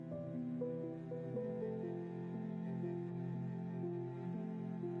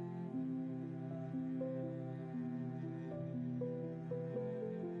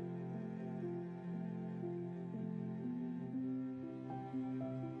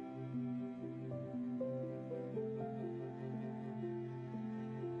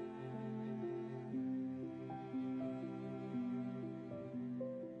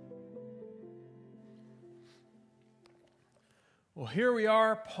Well, here we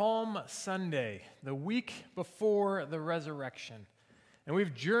are, Palm Sunday, the week before the resurrection. And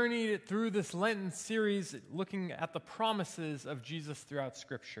we've journeyed through this Lenten series looking at the promises of Jesus throughout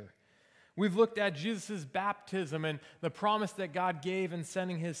Scripture. We've looked at Jesus' baptism and the promise that God gave in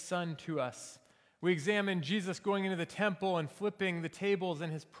sending his Son to us. We examined Jesus going into the temple and flipping the tables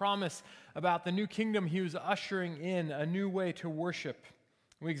and his promise about the new kingdom he was ushering in, a new way to worship.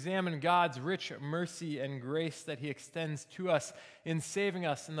 We examine God's rich mercy and grace that he extends to us in saving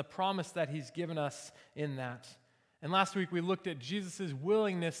us and the promise that he's given us in that. And last week we looked at Jesus'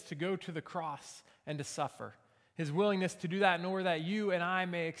 willingness to go to the cross and to suffer. His willingness to do that in order that you and I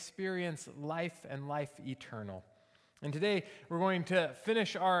may experience life and life eternal. And today we're going to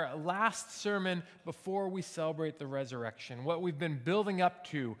finish our last sermon before we celebrate the resurrection, what we've been building up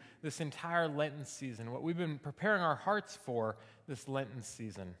to this entire Lenten season, what we've been preparing our hearts for this Lenten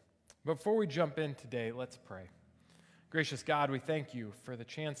season. Before we jump in today, let's pray. Gracious God, we thank you for the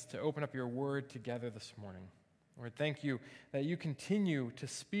chance to open up your word together this morning. Lord, thank you that you continue to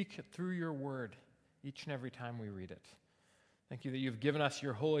speak through your word each and every time we read it. Thank you that you've given us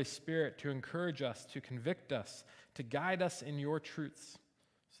your Holy Spirit to encourage us, to convict us, to guide us in your truths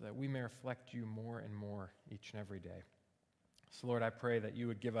so that we may reflect you more and more each and every day. So, Lord, I pray that you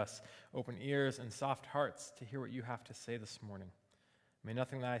would give us open ears and soft hearts to hear what you have to say this morning. May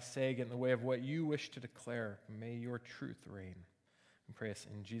nothing that I say get in the way of what you wish to declare. May your truth reign. We pray this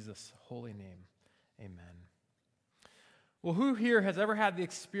in Jesus' holy name. Amen. Well, who here has ever had the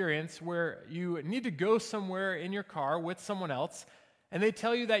experience where you need to go somewhere in your car with someone else and they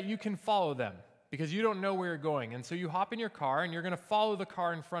tell you that you can follow them because you don't know where you're going? And so you hop in your car and you're going to follow the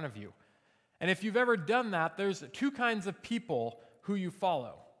car in front of you. And if you've ever done that, there's two kinds of people who you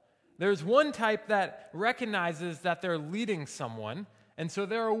follow. There's one type that recognizes that they're leading someone, and so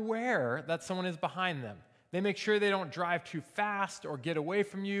they're aware that someone is behind them. They make sure they don't drive too fast or get away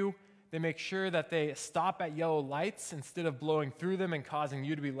from you. They make sure that they stop at yellow lights instead of blowing through them and causing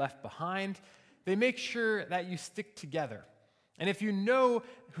you to be left behind. They make sure that you stick together. And if you know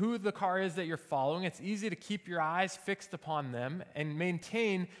who the car is that you're following, it's easy to keep your eyes fixed upon them and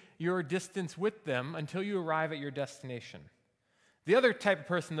maintain your distance with them until you arrive at your destination. The other type of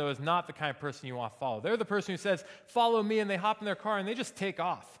person, though, is not the kind of person you want to follow. They're the person who says, follow me, and they hop in their car and they just take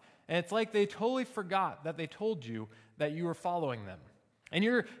off. And it's like they totally forgot that they told you that you were following them. And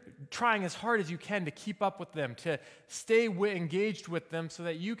you're trying as hard as you can to keep up with them, to stay engaged with them so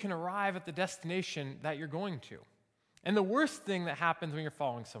that you can arrive at the destination that you're going to. And the worst thing that happens when you're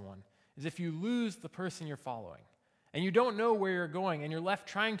following someone is if you lose the person you're following and you don't know where you're going and you're left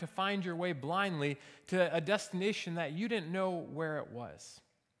trying to find your way blindly to a destination that you didn't know where it was.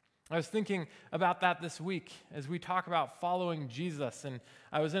 I was thinking about that this week as we talk about following Jesus, and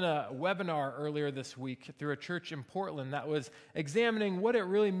I was in a webinar earlier this week through a church in Portland that was examining what it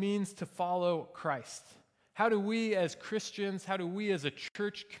really means to follow Christ. How do we as Christians, how do we as a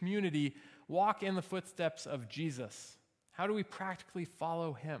church community walk in the footsteps of Jesus? How do we practically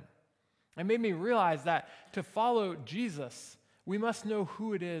follow him? It made me realize that to follow Jesus, we must know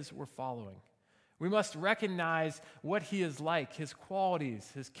who it is we're following. We must recognize what he is like, his qualities,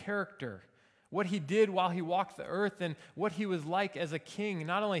 his character, what he did while he walked the earth, and what he was like as a king,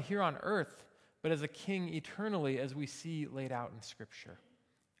 not only here on earth, but as a king eternally, as we see laid out in Scripture.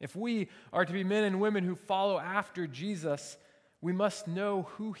 If we are to be men and women who follow after Jesus, we must know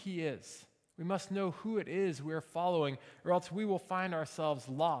who he is. We must know who it is we are following, or else we will find ourselves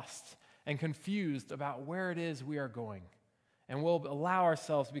lost and confused about where it is we are going. And we'll allow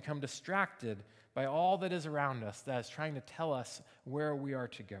ourselves to become distracted by all that is around us that is trying to tell us where we are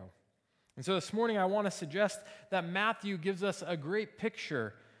to go. And so this morning I want to suggest that Matthew gives us a great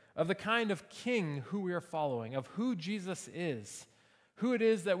picture of the kind of king who we are following, of who Jesus is, who it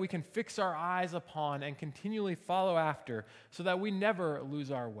is that we can fix our eyes upon and continually follow after so that we never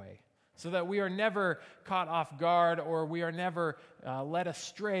lose our way, so that we are never caught off guard or we are never led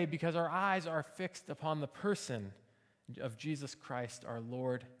astray because our eyes are fixed upon the person of Jesus Christ, our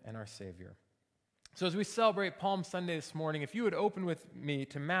Lord and our Savior. So as we celebrate Palm Sunday this morning, if you would open with me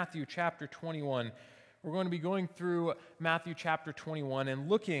to Matthew chapter 21, we're going to be going through Matthew chapter 21 and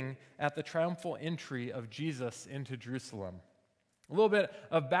looking at the triumphal entry of Jesus into Jerusalem. A little bit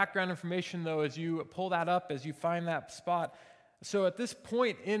of background information, though, as you pull that up, as you find that spot. So at this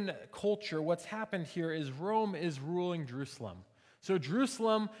point in culture, what's happened here is Rome is ruling Jerusalem. So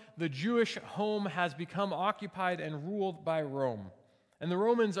Jerusalem, the Jewish home, has become occupied and ruled by Rome. And the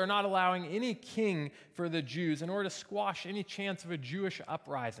Romans are not allowing any king for the Jews in order to squash any chance of a Jewish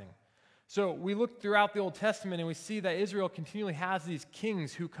uprising. So we look throughout the Old Testament and we see that Israel continually has these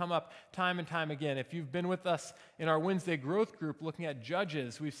kings who come up time and time again. If you've been with us in our Wednesday growth group looking at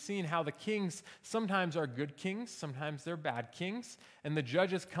Judges, we've seen how the kings sometimes are good kings, sometimes they're bad kings, and the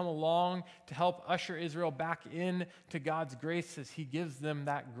judges come along to help usher Israel back in to God's grace as he gives them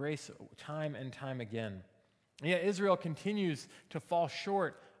that grace time and time again. And yet Israel continues to fall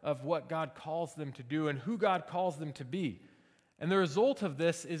short of what God calls them to do and who God calls them to be. And the result of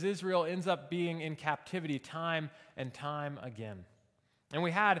this is Israel ends up being in captivity time and time again. And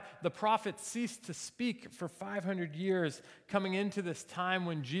we had the prophets cease to speak for 500 years coming into this time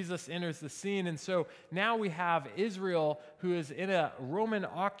when Jesus enters the scene. And so now we have Israel who is in a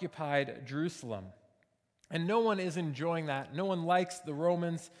Roman-occupied Jerusalem. And no one is enjoying that. No one likes the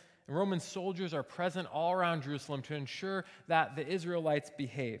Romans. And Roman soldiers are present all around Jerusalem to ensure that the Israelites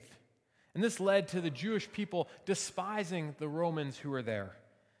behave. And this led to the Jewish people despising the Romans who were there.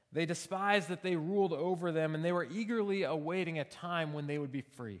 They despised that they ruled over them, and they were eagerly awaiting a time when they would be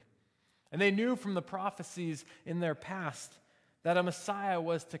free. And they knew from the prophecies in their past that a Messiah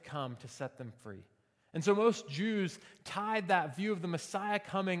was to come to set them free. And so most Jews tied that view of the Messiah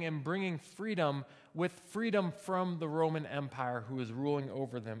coming and bringing freedom with freedom from the Roman Empire who was ruling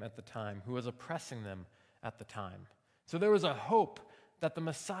over them at the time, who was oppressing them at the time. So there was a hope that the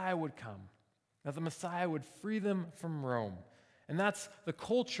Messiah would come, that the Messiah would free them from Rome. And that's the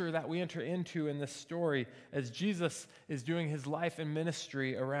culture that we enter into in this story as Jesus is doing his life and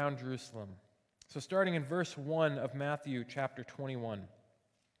ministry around Jerusalem. So starting in verse 1 of Matthew chapter 21, it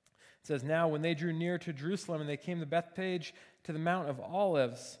says, "Now when they drew near to Jerusalem and they came to Bethphage to the Mount of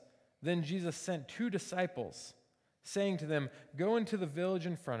Olives, then Jesus sent 2 disciples, saying to them, 'Go into the village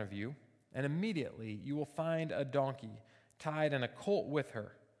in front of you, and immediately you will find a donkey tied and a colt with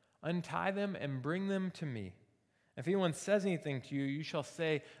her. Untie them and bring them to me. If anyone says anything to you, you shall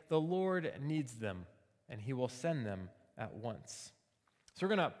say, the Lord needs them, and he will send them at once.'" So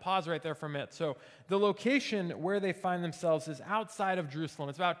we're going to pause right there for a minute. So the location where they find themselves is outside of Jerusalem.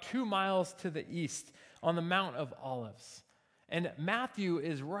 It's about 2 miles to the east on the Mount of Olives. And Matthew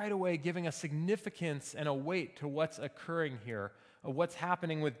is right away giving a significance and a weight to what's occurring here, of what's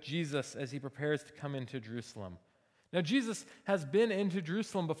happening with Jesus as he prepares to come into Jerusalem. Now, Jesus has been into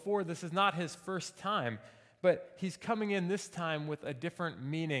Jerusalem before. This is not his first time, but he's coming in this time with a different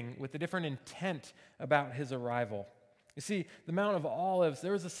meaning, with a different intent about his arrival. You see, the Mount of Olives,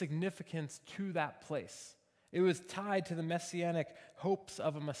 there was a significance to that place. It was tied to the messianic hopes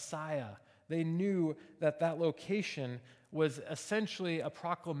of a Messiah. They knew that that location was essentially a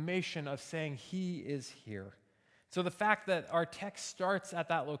proclamation of saying he is here. So the fact that our text starts at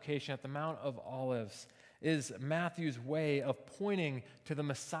that location, at the Mount of Olives, is Matthew's way of pointing to the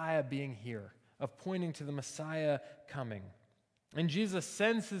Messiah being here, of pointing to the Messiah coming. And Jesus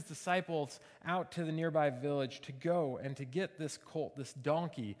sends his disciples out to the nearby village to go and to get this colt, this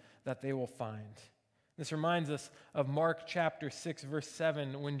donkey that they will find. This reminds us of Mark chapter 6, verse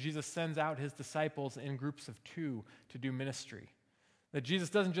 7, when Jesus sends out his disciples in groups of 2 to do ministry. That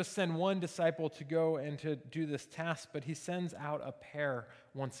Jesus doesn't just send one disciple to go and to do this task, but he sends out a pair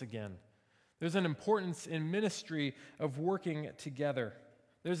once again. There's an importance in ministry of working together.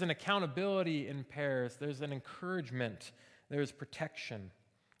 There's an accountability in pairs. There's an encouragement. There's protection.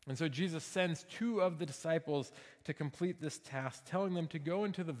 And so Jesus sends 2 of the disciples to complete this task, telling them to go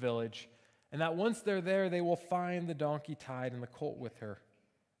into the village, and that once they're there, they will find the donkey tied and the colt with her.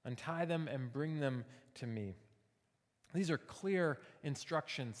 Untie them and bring them to me. These are clear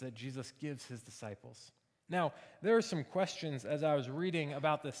instructions that Jesus gives his disciples. Now, there are some questions as I was reading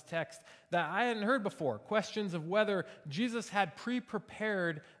about this text that I hadn't heard before. Questions of whether Jesus had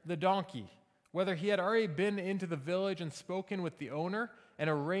pre-prepared the donkey, whether he had already been into the village and spoken with the owner and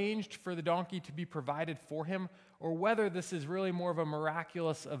arranged for the donkey to be provided for him, or whether this is really more of a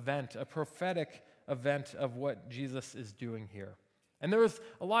miraculous event, a prophetic event of what Jesus is doing here. And there was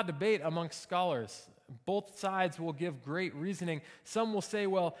a lot of debate amongst scholars. Both sides will give great reasoning. Some will say,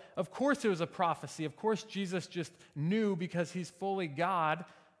 well, of course it was a prophecy. Of course Jesus just knew, because he's fully God,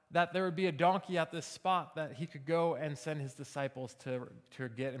 that there would be a donkey at this spot that he could go and send his disciples to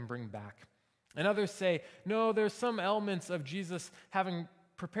get and bring back. And others say, no, there's some elements of Jesus having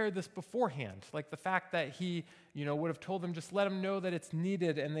prepared this beforehand, like the fact that he, would have told them, just let them know that it's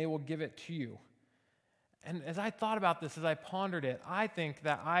needed and they will give it to you. And as I thought about this, as I pondered it, I think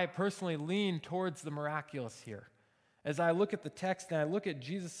that I personally lean towards the miraculous here. As I look at the text and I look at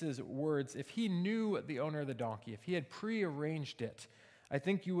Jesus' words, if he knew the owner of the donkey, if he had prearranged it, I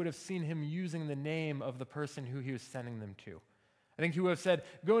think you would have seen him using the name of the person who he was sending them to. I think he would have said,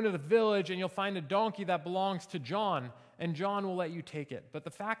 go into the village and you'll find a donkey that belongs to John, and John will let you take it. But the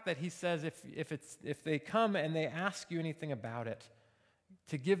fact that he says if they come and they ask you anything about it,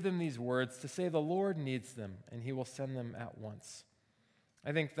 to give them these words, to say the Lord needs them, and he will send them at once.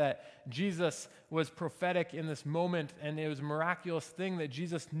 I think that Jesus was prophetic in this moment, and it was a miraculous thing that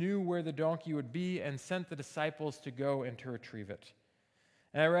Jesus knew where the donkey would be and sent the disciples to go and to retrieve it.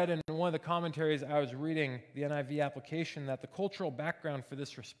 And I read in one of the commentaries I was reading, the NIV application, that the cultural background for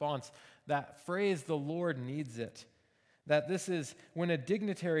this response, that phrase, the Lord needs it, that this is when a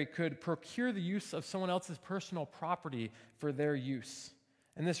dignitary could procure the use of someone else's personal property for their use.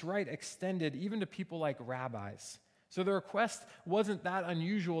 And this right extended even to people like rabbis. So the request wasn't that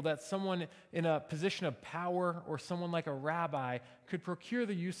unusual that someone in a position of power or someone like a rabbi could procure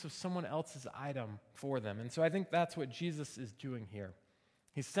the use of someone else's item for them. And so I think that's what Jesus is doing here.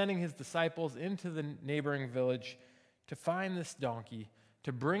 He's sending his disciples into the neighboring village to find this donkey,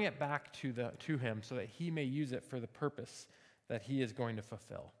 to bring it back to him so that he may use it for the purpose that he is going to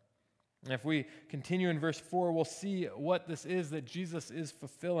fulfill. And if we continue in verse 4, we'll see what this is that Jesus is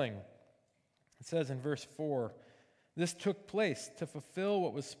fulfilling. It says in verse 4, "This took place to fulfill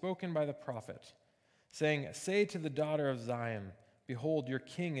what was spoken by the prophet, saying, 'Say to the daughter of Zion, behold, your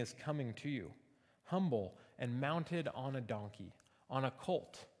king is coming to you, humble and mounted on a donkey, on a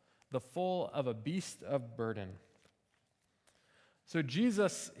colt, the foal of a beast of burden.'" So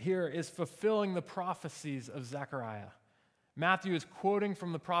Jesus here is fulfilling the prophecies of Zechariah. Matthew is quoting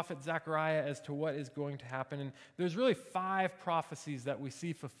from the prophet Zechariah as to what is going to happen. And there's really 5 prophecies that we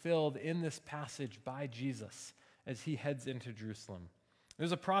see fulfilled in this passage by Jesus as he heads into Jerusalem.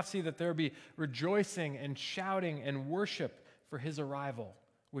 There's a prophecy that there will be rejoicing and shouting and worship for his arrival,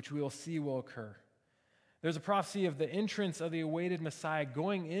 which we will see will occur. There's a prophecy of the entrance of the awaited Messiah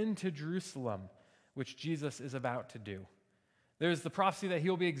going into Jerusalem, which Jesus is about to do. There's the prophecy that he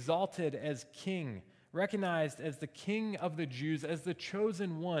will be exalted as king, recognized as the king of the Jews, as the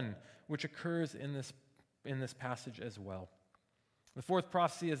chosen one, which occurs in this passage as well. The 4th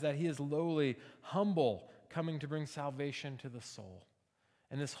prophecy is that he is lowly, humble, coming to bring salvation to the soul.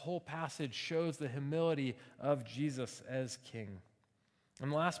 And this whole passage shows the humility of Jesus as king.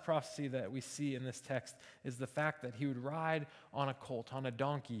 And the last prophecy that we see in this text is the fact that he would ride on a colt, on a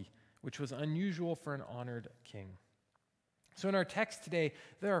donkey, which was unusual for an honored king. So in our text today,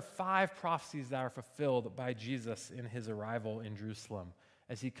 there are 5 prophecies that are fulfilled by Jesus in his arrival in Jerusalem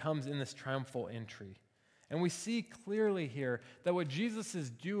as he comes in this triumphal entry. And we see clearly here that what Jesus is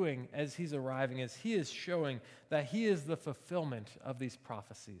doing as he's arriving is he is showing that he is the fulfillment of these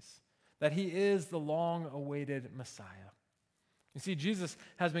prophecies, that he is the long-awaited Messiah. You see, Jesus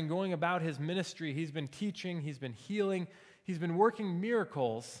has been going about his ministry. He's been teaching, he's been healing, he's been working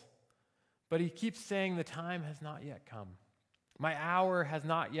miracles, but he keeps saying the time has not yet come. My hour has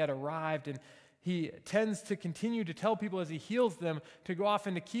not yet arrived, and he tends to continue to tell people as he heals them to go off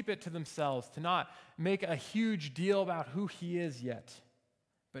and to keep it to themselves, to not make a huge deal about who he is yet.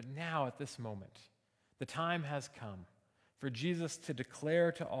 But now, at this moment, the time has come for Jesus to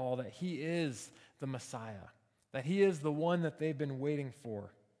declare to all that he is the Messiah, that he is the one that they've been waiting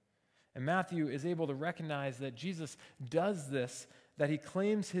for. And Matthew is able to recognize that Jesus does this, that he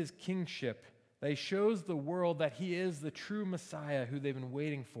claims his kingship, that he shows the world that he is the true Messiah who they've been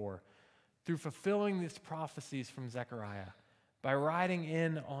waiting for through fulfilling these prophecies from Zechariah by riding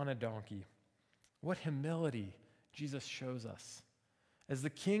in on a donkey. What humility Jesus shows us as the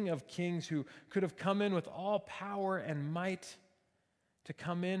King of Kings who could have come in with all power and might to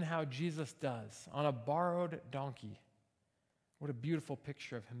come in how Jesus does, on a borrowed donkey. What a beautiful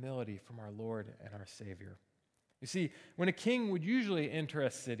picture of humility from our Lord and our Savior. You see, when a king would usually enter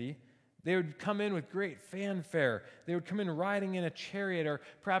a city, they would come in with great fanfare. They would come in riding in a chariot or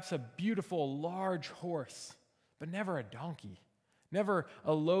perhaps a beautiful, large horse, but never a donkey, never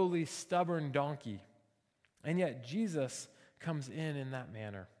a lowly, stubborn donkey. And yet Jesus comes in that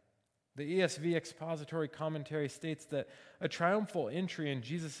manner. The ESV expository commentary states that a triumphal entry in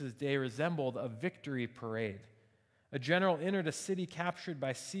Jesus' day resembled a victory parade. A general entered a city captured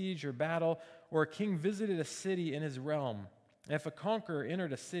by siege or battle, or a king visited a city in his realm. If a conqueror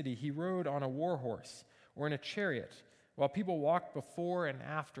entered a city, he rode on a war horse or in a chariot, while people walked before and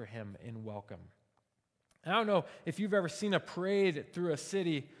after him in welcome. I don't know if you've ever seen a parade through a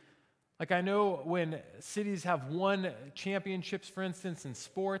city. Like, I know when cities have won championships, for instance, in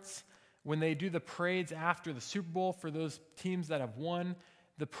sports, when they do the parades after the Super Bowl for those teams that have won,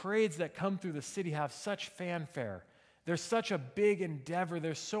 the parades that come through the city have such fanfare. There's such a big endeavor.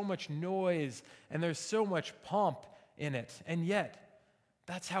 There's so much noise, and there's so much pomp in it. And yet,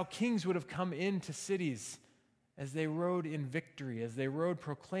 that's how kings would have come into cities as they rode in victory, as they rode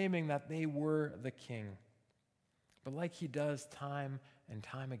proclaiming that they were the king. But like he does time and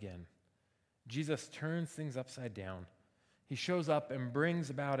time again, Jesus turns things upside down. He shows up and brings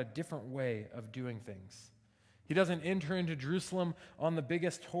about a different way of doing things. He doesn't enter into Jerusalem on the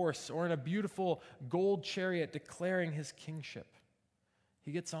biggest horse or in a beautiful gold chariot declaring his kingship.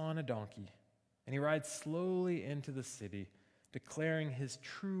 He gets on a donkey and he rides slowly into the city, declaring his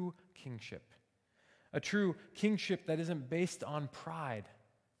true kingship. A true kingship that isn't based on pride,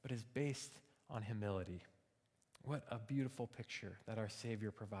 but is based on humility. What a beautiful picture that our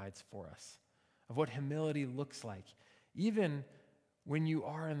Savior provides for us of what humility looks like, even when you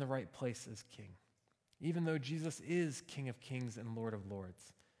are in the right place as king. Even though Jesus is King of Kings and Lord of Lords.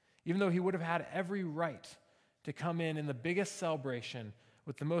 Even though he would have had every right to come in the biggest celebration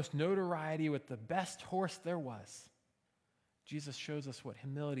with the most notoriety, with the best horse there was. Jesus shows us what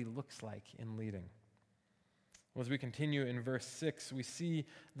humility looks like in leading. As we continue in verse 6, we see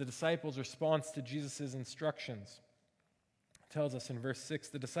the disciples' response to Jesus' instructions. It tells us in verse 6,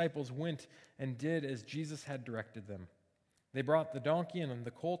 the disciples went and did as Jesus had directed them. They brought the donkey and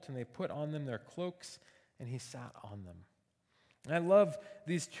the colt, and they put on them their cloaks, and he sat on them. And I love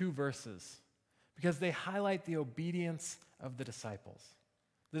these two verses because they highlight the obedience of the disciples.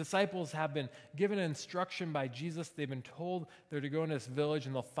 The disciples have been given instruction by Jesus. They've been told they're to go into this village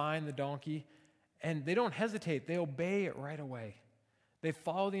and they'll find the donkey. And they don't hesitate. They obey it right away. They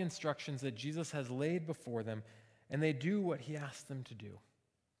follow the instructions that Jesus has laid before them, and they do what he asked them to do.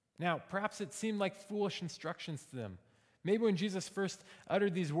 Now, perhaps it seemed like foolish instructions to them. Maybe when Jesus first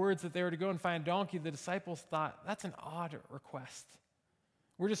uttered these words that they were to go and find a donkey, the disciples thought, that's an odd request.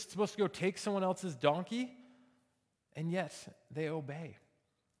 We're just supposed to go take someone else's donkey? And yet, they obey.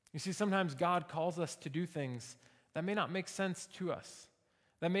 You see, sometimes God calls us to do things that may not make sense to us,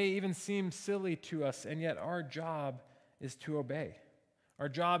 that may even seem silly to us, and yet our job is to obey. Our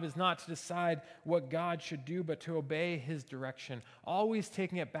job is not to decide what God should do, but to obey his direction, always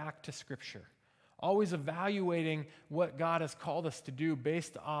taking it back to Scripture, always evaluating what God has called us to do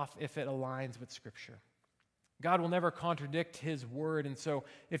based off if it aligns with Scripture. God will never contradict his word, and so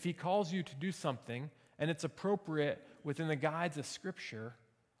if he calls you to do something and it's appropriate within the guides of Scripture,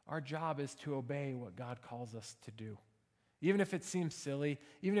 our job is to obey what God calls us to do. Even if it seems silly,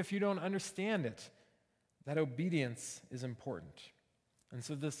 even if you don't understand it, that obedience is important. And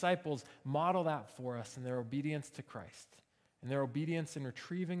so the disciples model that for us in their obedience to Christ, in their obedience in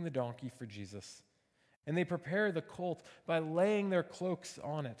retrieving the donkey for Jesus. And they prepare the colt by laying their cloaks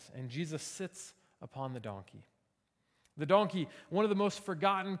on it, and Jesus sits upon the donkey. The donkey, one of the most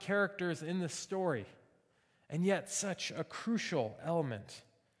forgotten characters in this story, and yet such a crucial element.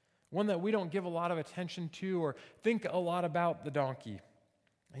 One that we don't give a lot of attention to or think a lot about the donkey.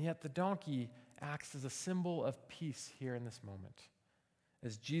 And yet the donkey acts as a symbol of peace here in this moment,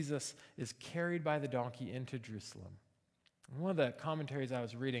 as Jesus is carried by the donkey into Jerusalem. And one of the commentaries I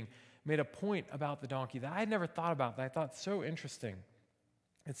was reading made a point about the donkey that I had never thought about, that I thought so interesting.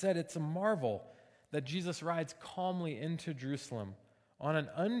 It said it's a marvel that Jesus rides calmly into Jerusalem on an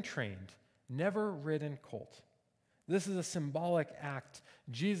untrained, never ridden colt. This is a symbolic act.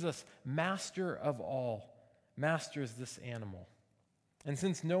 Jesus, master of all, masters this animal. And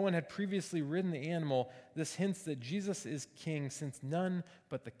since no one had previously ridden the animal, this hints that Jesus is king, since none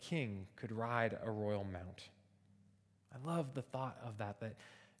but the king could ride a royal mount. I love the thought of that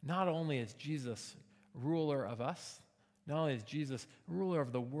not only is Jesus ruler of us, not only is Jesus ruler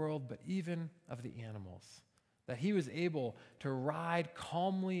of the world, but even of the animals. That he was able to ride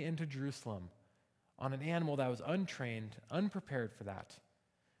calmly into Jerusalem on an animal that was untrained, unprepared for that.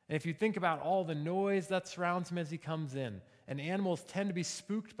 And if you think about all the noise that surrounds him as he comes in, and animals tend to be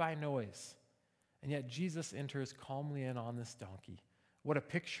spooked by noise, and yet Jesus enters calmly in on this donkey. What a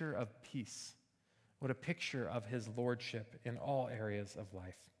picture of peace. What a picture of his lordship in all areas of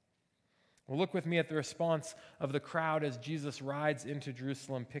life. Well, look with me at the response of the crowd as Jesus rides into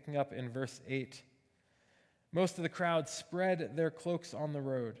Jerusalem, picking up in verse 8. Most of the crowd spread their cloaks on the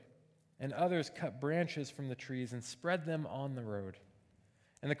road, and others cut branches from the trees and spread them on the road.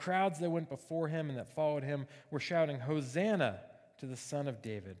 And the crowds that went before him and that followed him were shouting, "Hosanna to the Son of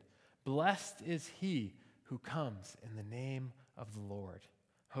David. Blessed is he who comes in the name of the Lord.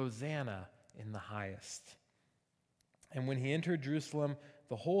 Hosanna in the highest." And when he entered Jerusalem,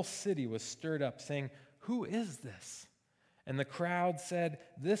 the whole city was stirred up, saying, "Who is this?" And the crowd said,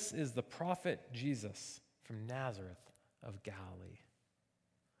 "This is the prophet Jesus from Nazareth of Galilee."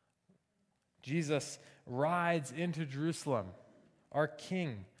 Jesus rides into Jerusalem, our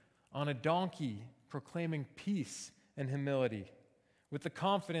King, on a donkey, proclaiming peace and humility, with the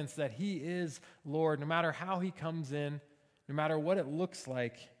confidence that he is Lord, no matter how he comes in, no matter what it looks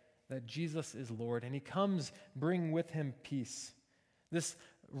like, that Jesus is Lord, and he comes bring with him peace. This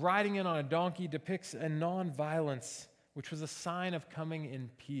riding in on a donkey depicts a non-violence, which was a sign of coming in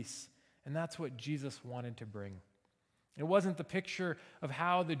peace, and that's what Jesus wanted to bring. It wasn't the picture of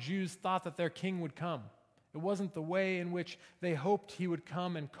how the Jews thought that their king would come. It wasn't the way in which they hoped he would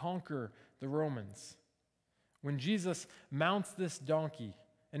come and conquer the Romans. When Jesus mounts this donkey,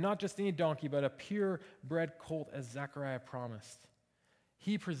 and not just any donkey, but a purebred colt as Zechariah promised,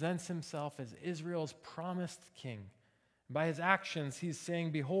 he presents himself as Israel's promised king. By his actions, he's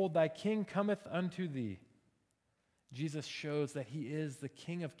saying, "Behold, thy king cometh unto thee." Jesus shows that he is the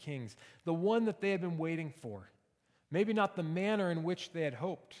King of Kings, the one that they had been waiting for. Maybe not the manner in which they had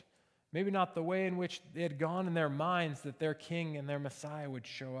hoped. Maybe not the way in which they had gone in their minds that their king and their Messiah would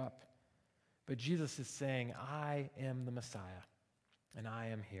show up. But Jesus is saying, "I am the Messiah, and I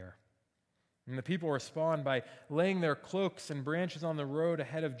am here." And the people respond by laying their cloaks and branches on the road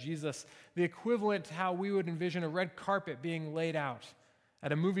ahead of Jesus, the equivalent to how we would envision a red carpet being laid out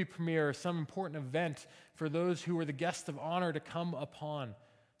at a movie premiere or some important event for those who were the guests of honor to come upon.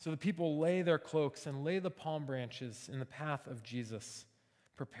 So the people lay their cloaks and lay the palm branches in the path of Jesus,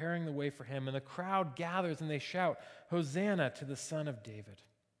 preparing the way for him. And the crowd gathers and they shout, "Hosanna to the Son of David."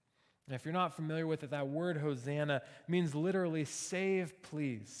 And if you're not familiar with it, that word Hosanna means literally save,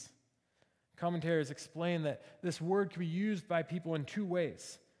 please. Commentators explain that this word could be used by people in two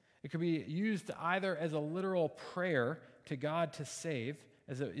ways. It could be used either as a literal prayer to God to save,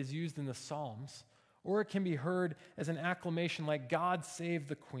 as it is used in the Psalms, or it can be heard as an acclamation like, "God save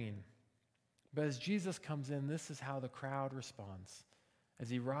the Queen." But as Jesus comes in, this is how the crowd responds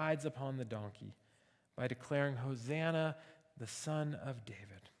as he rides upon the donkey by declaring, "Hosanna, the Son of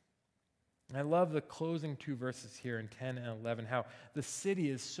David." And I love the closing two verses here in 10 and 11, how the city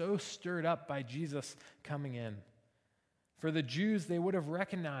is so stirred up by Jesus coming in. For the Jews, they would have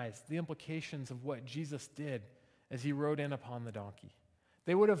recognized the implications of what Jesus did as he rode in upon the donkey.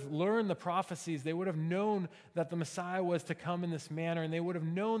 They would have learned the prophecies. They would have known that the Messiah was to come in this manner, and they would have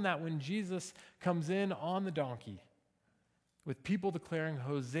known that when Jesus comes in on the donkey, with people declaring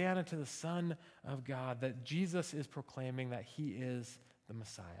Hosanna to the Son of God, that Jesus is proclaiming that he is the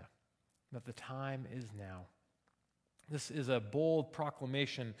Messiah, that the time is now. This is a bold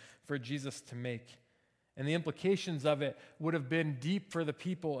proclamation for Jesus to make, and the implications of it would have been deep for the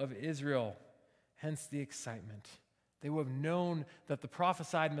people of Israel, hence the excitement. They would have known that the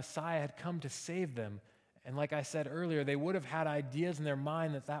prophesied Messiah had come to save them. And like I said earlier, they would have had ideas in their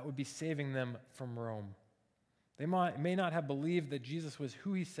mind that that would be saving them from Rome. They may not have believed that Jesus was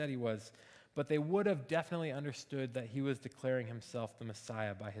who he said he was, but they would have definitely understood that he was declaring himself the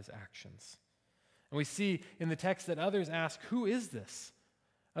Messiah by his actions. And we see in the text that others ask, "Who is this?"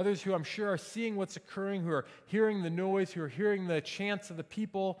 Others who I'm sure are seeing what's occurring, who are hearing the noise, who are hearing the chants of the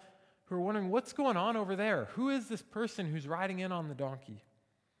people, who are wondering, what's going on over there? Who is this person who's riding in on the donkey?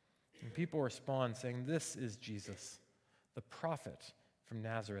 And people respond saying, "This is Jesus, the prophet from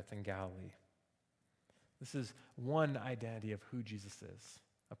Nazareth in Galilee." This is one identity of who Jesus is,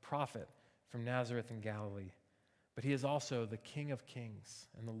 a prophet from Nazareth in Galilee. But he is also the King of Kings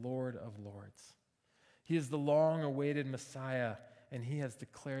and the Lord of Lords. He is the long-awaited Messiah, and he has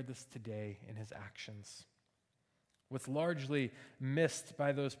declared this today in his actions. What's largely missed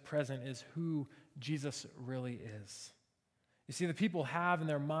by those present is who Jesus really is. You see, the people have in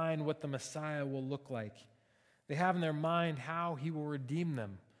their mind what the Messiah will look like. They have in their mind how he will redeem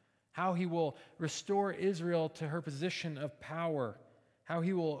them, how he will restore Israel to her position of power, how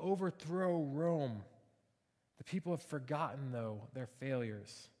he will overthrow Rome. The people have forgotten, though, their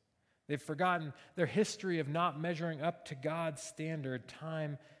failures. They've forgotten their history of not measuring up to God's standard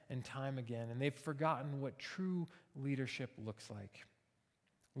time and time again, and they've forgotten what true leadership looks like.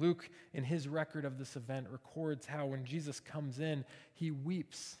 Luke, in his record of this event, records how when Jesus comes in, he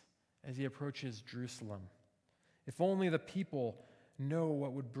weeps as he approaches Jerusalem. If only the people know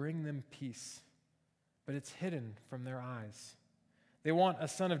what would bring them peace, but it's hidden from their eyes. They want a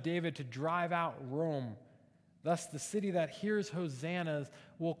son of David to drive out Rome. Thus, the city that hears hosannas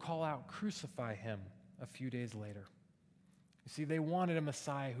will call out, "Crucify him," a few days later. You see, they wanted a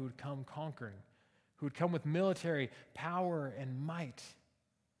Messiah who would come conquering, who would come with military power and might.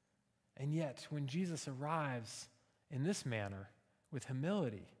 And yet, when Jesus arrives in this manner, with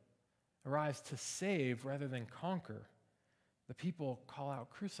humility, arrives to save rather than conquer, the people call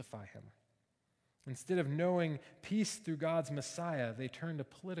out, "Crucify him." Instead of knowing peace through God's Messiah, they turn to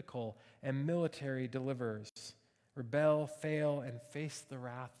political and military deliverers, rebel, fail, and face the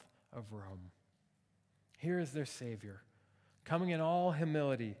wrath of Rome. Here is their Savior, coming in all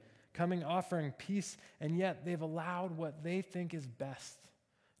humility, coming offering peace, and yet they've allowed what they think is best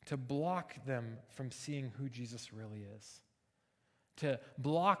to block them from seeing who Jesus really is, to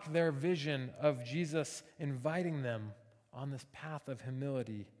block their vision of Jesus inviting them on this path of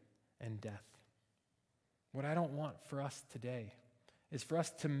humility and death. What I don't want for us today is for us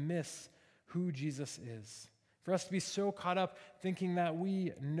to miss who Jesus is, for us to be so caught up thinking that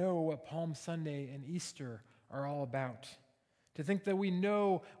we know what Palm Sunday and Easter are all about, to think that we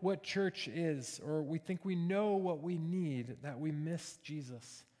know what church is, or we think we know what we need, that we miss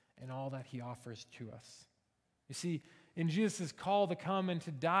Jesus and all that he offers to us. You see, in Jesus' call to come and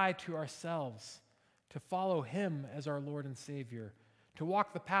to die to ourselves, to follow him as our Lord and Savior, to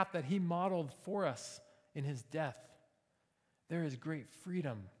walk the path that he modeled for us in his death, there is great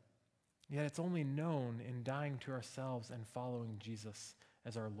freedom. Yet it's only known in dying to ourselves and following Jesus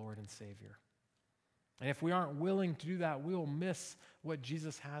as our Lord and Savior. And if we aren't willing to do that, we will miss what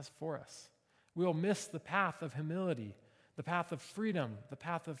Jesus has for us. We will miss the path of humility, the path of freedom, the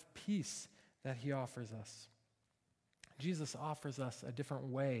path of peace that he offers us. Jesus offers us a different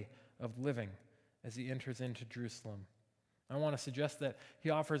way of living as he enters into Jerusalem. I want to suggest that he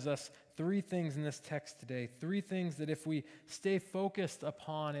offers us three things in this text today, three things that if we stay focused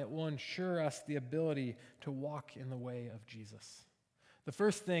upon, it will ensure us the ability to walk in the way of Jesus. The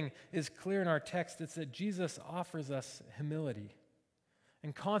first thing is clear in our text. It's that Jesus offers us humility.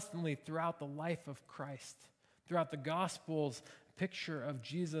 And constantly throughout the life of Christ, throughout the Gospels picture of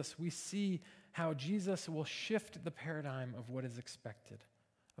Jesus, we see how Jesus will shift the paradigm of what is expected,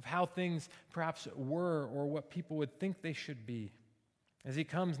 of how things perhaps were or what people would think they should be, as he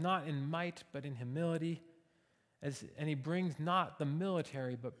comes not in might but in humility, and he brings not the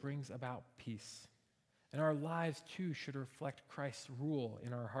military but brings about peace. And our lives too should reflect Christ's rule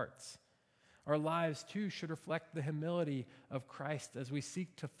in our hearts. Our lives too should reflect the humility of Christ as we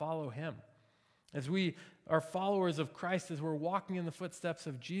seek to follow him. As we are followers of Christ, as we're walking in the footsteps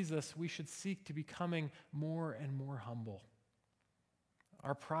of Jesus, we should seek to becoming more and more humble.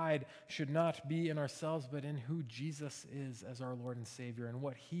 Our pride should not be in ourselves, but in who Jesus is as our Lord and Savior and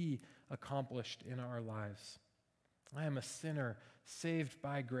what he accomplished in our lives. I am a sinner saved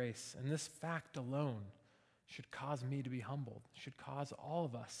by grace, and this fact alone should cause me to be humbled, should cause all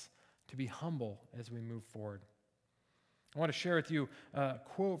of us to be humble as we move forward. I want to share with you a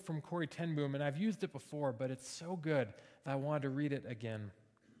quote from Corrie ten Boom, and I've used it before, but it's so good that I wanted to read it again.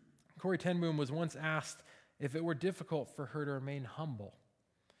 Corrie ten Boom was once asked if it were difficult for her to remain humble,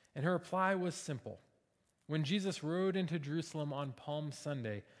 and her reply was simple. When Jesus rode into Jerusalem on Palm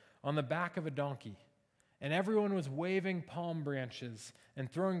Sunday on the back of a donkey, and everyone was waving palm branches and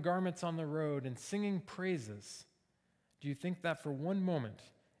throwing garments on the road and singing praises, do you think that for one moment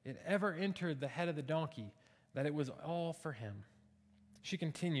it ever entered the head of the donkey that it was all for him? She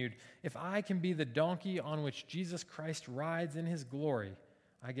continued, if I can be the donkey on which Jesus Christ rides in his glory,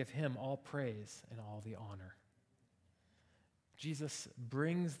 I give him all praise and all the honor. Jesus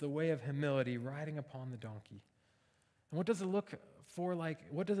brings the way of humility riding upon the donkey. And what does it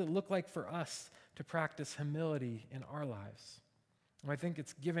look like for us to practice humility in our lives? Well, I think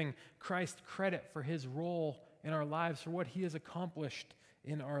it's giving Christ credit for his role in our lives, for what he has accomplished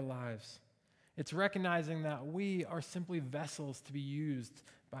in our lives. It's recognizing that we are simply vessels to be used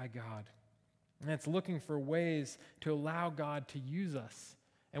by God. And it's looking for ways to allow God to use us.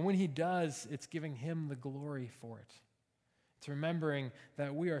 And when he does, it's giving him the glory for it. It's remembering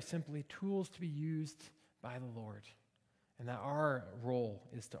that we are simply tools to be used by the Lord, and that our role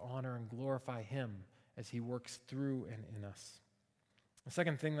is to honor and glorify him as he works through and in us. The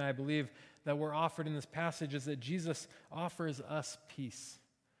second thing that I believe that we're offered in this passage is that Jesus offers us peace,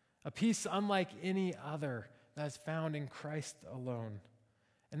 a peace unlike any other that is found in Christ alone.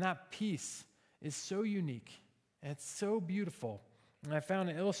 And that peace is so unique, and it's so beautiful. And I found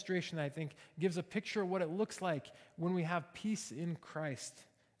an illustration that I think gives a picture of what it looks like when we have peace in Christ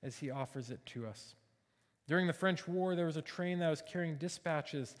as he offers it to us. During the French War, there was a train that was carrying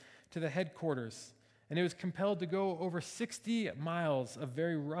dispatches to the headquarters, and it was compelled to go over 60 miles of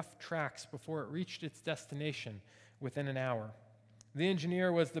very rough tracks before it reached its destination within an hour. The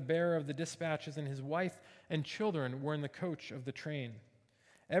engineer was the bearer of the dispatches, and his wife and children were in the coach of the train.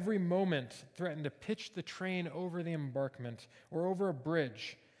 Every moment threatened to pitch the train over the embankment or over a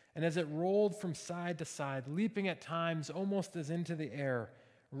bridge, and as it rolled from side to side, leaping at times almost as into the air,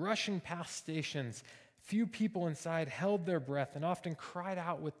 rushing past stations, few people inside held their breath and often cried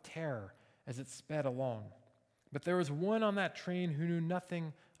out with terror as it sped along. But there was one on that train who knew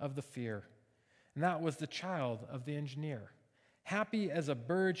nothing of the fear, and that was the child of the engineer. Happy as a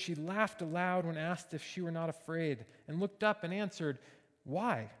bird, she laughed aloud when asked if she were not afraid, and looked up and answered,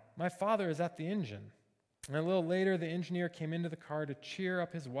 "Why? My father is at the engine." And a little later, the engineer came into the car to cheer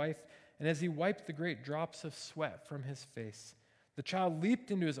up his wife, and as he wiped the great drops of sweat from his face, the child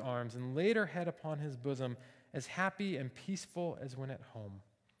leaped into his arms and laid her head upon his bosom, as happy and peaceful as when at home.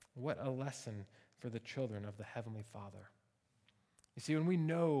 What a lesson for the children of the Heavenly Father. You see, when we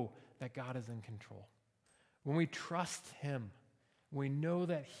know that God is in control, when we trust Him, we know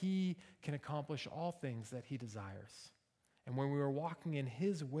that He can accomplish all things that He desires. And when we are walking in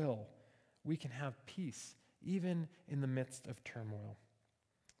His will, we can have peace, even in the midst of turmoil.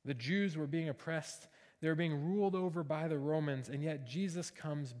 The Jews were being oppressed. They were being ruled over by the Romans, and yet Jesus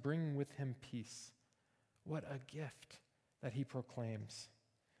comes bringing with Him peace. What a gift that He proclaims.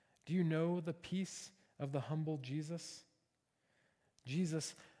 Do you know the peace of the humble Jesus?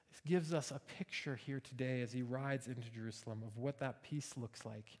 Jesus gives us a picture here today as He rides into Jerusalem of what that peace looks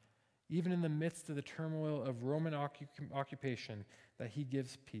like. Even in the midst of the turmoil of Roman occupation, that He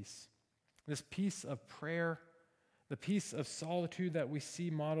gives peace. This peace of prayer, the peace of solitude that we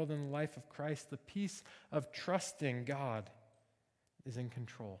see modeled in the life of Christ, the peace of trusting God is in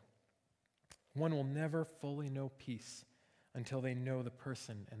control. One will never fully know peace until they know the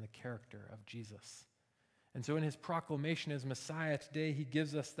person and the character of Jesus. And so in His proclamation as Messiah today, He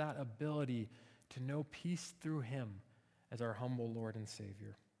gives us that ability to know peace through Him as our humble Lord and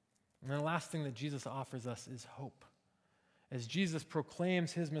Savior. And the last thing that Jesus offers us is hope. As Jesus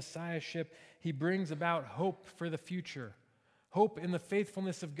proclaims His Messiahship, He brings about hope for the future. Hope in the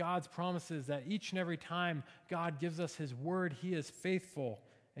faithfulness of God's promises, that each and every time God gives us His word, He is faithful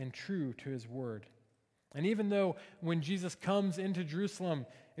and true to His word. And even though when Jesus comes into Jerusalem,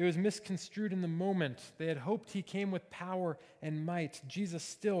 it was misconstrued in the moment, they had hoped He came with power and might, Jesus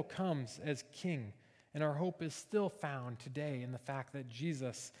still comes as King. And our hope is still found today in the fact that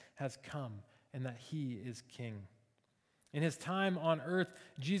Jesus has come and that He is King. In His time on earth,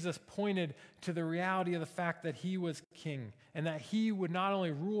 Jesus pointed to the reality of the fact that He was King and that He would not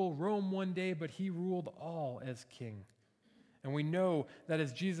only rule Rome one day, but He ruled all as King. And we know that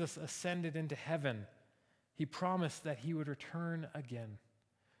as Jesus ascended into heaven, He promised that He would return again,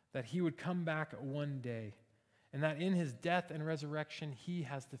 that He would come back one day, and that in His death and resurrection, He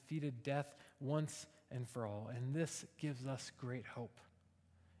has defeated death once and for all. And this gives us great hope.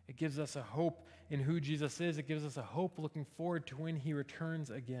 It gives us a hope in who Jesus is. It gives us a hope looking forward to when He returns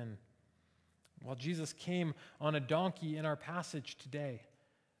again. While Jesus came on a donkey in our passage today,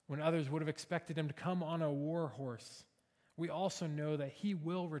 when others would have expected Him to come on a war horse, we also know that He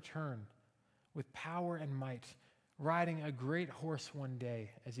will return with power and might, riding a great horse one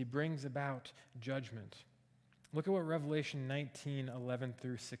day as He brings about judgment. Look at what Revelation 19:11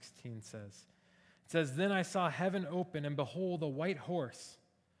 through 16 says. It says, "Then I saw heaven open, and behold, a white horse.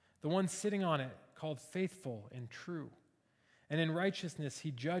 The one sitting on it, called Faithful and True. And in righteousness He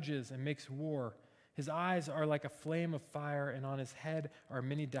judges and makes war. His eyes are like a flame of fire, and on His head are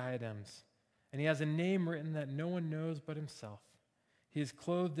many diadems. And He has a name written that no one knows but Himself. He is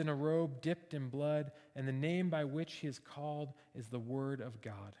clothed in a robe dipped in blood, and the name by which He is called is the Word of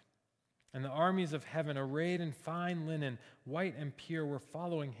God. And the armies of heaven, arrayed in fine linen, white and pure, were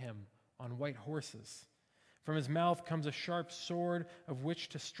following Him on white horses. From His mouth comes a sharp sword of which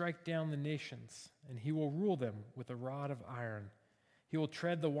to strike down the nations, and He will rule them with a rod of iron. He will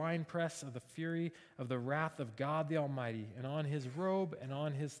tread the winepress of the fury of the wrath of God the Almighty, and on His robe and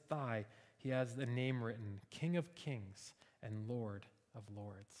on His thigh He has the name written, King of Kings and Lord of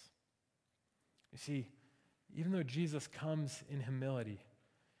Lords." You see, even though Jesus comes in humility,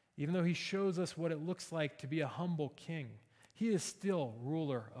 even though He shows us what it looks like to be a humble king, He is still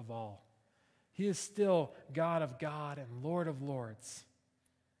ruler of all. He is still God of God and Lord of lords.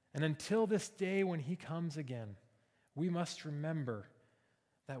 And until this day when He comes again, we must remember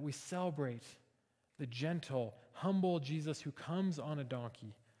that we celebrate the gentle, humble Jesus who comes on a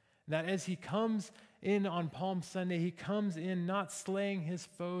donkey. That as He comes in on Palm Sunday, He comes in not slaying His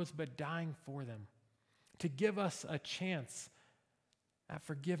foes, but dying for them, to give us a chance at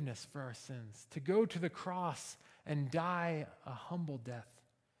forgiveness for our sins, to go to the cross and die a humble death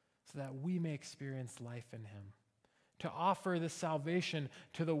so that we may experience life in Him, to offer this salvation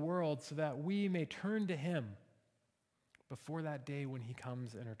to the world so that we may turn to Him before that day when He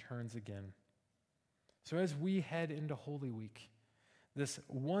comes and returns again. So as we head into Holy Week, this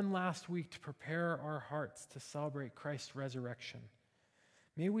one last week to prepare our hearts to celebrate Christ's resurrection,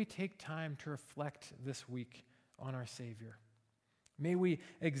 may we take time to reflect this week on our Savior. May we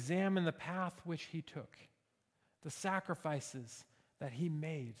examine the path which He took, the sacrifices that He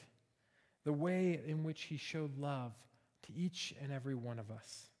made, the way in which He showed love to each and every one of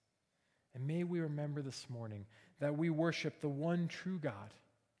us. And may we remember this morning that we worship the one true God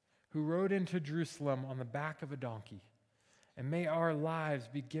who rode into Jerusalem on the back of a donkey. And may our lives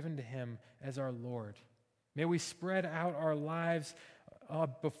be given to him as our Lord. May we spread out our lives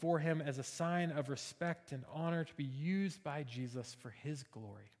before him as a sign of respect and honor to be used by Jesus for his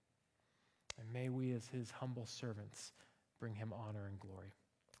glory. And may we, as his humble servants, bring him honor and glory.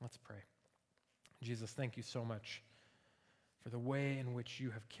 Let's pray. Jesus, thank you so much for the way in which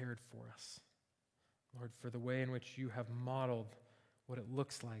you have cared for us. Lord, for the way in which you have modeled what it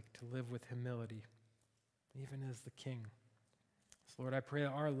looks like to live with humility, even as the King. So Lord, I pray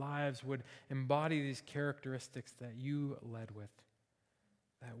that our lives would embody these characteristics that you led with,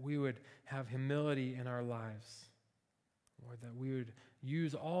 that we would have humility in our lives. Lord, that we would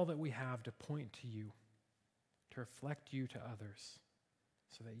use all that we have to point to you, to reflect you to others,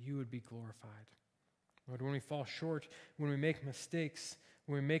 so that you would be glorified. Lord, when we fall short, when we make mistakes,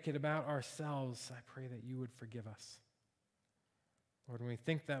 when we make it about ourselves, I pray that you would forgive us. Lord, when we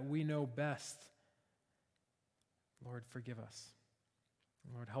think that we know best, Lord, forgive us.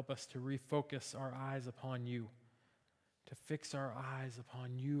 Lord, help us to refocus our eyes upon you, to fix our eyes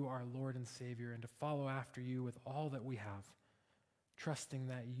upon you, our Lord and Savior, and to follow after you with all that we have, trusting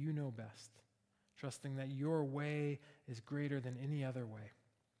that you know best, trusting that your way is greater than any other way,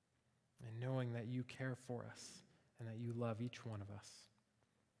 and knowing that you care for us and that you love each one of us.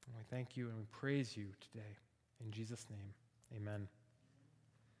 And we thank you and we praise you today. In Jesus' name, amen.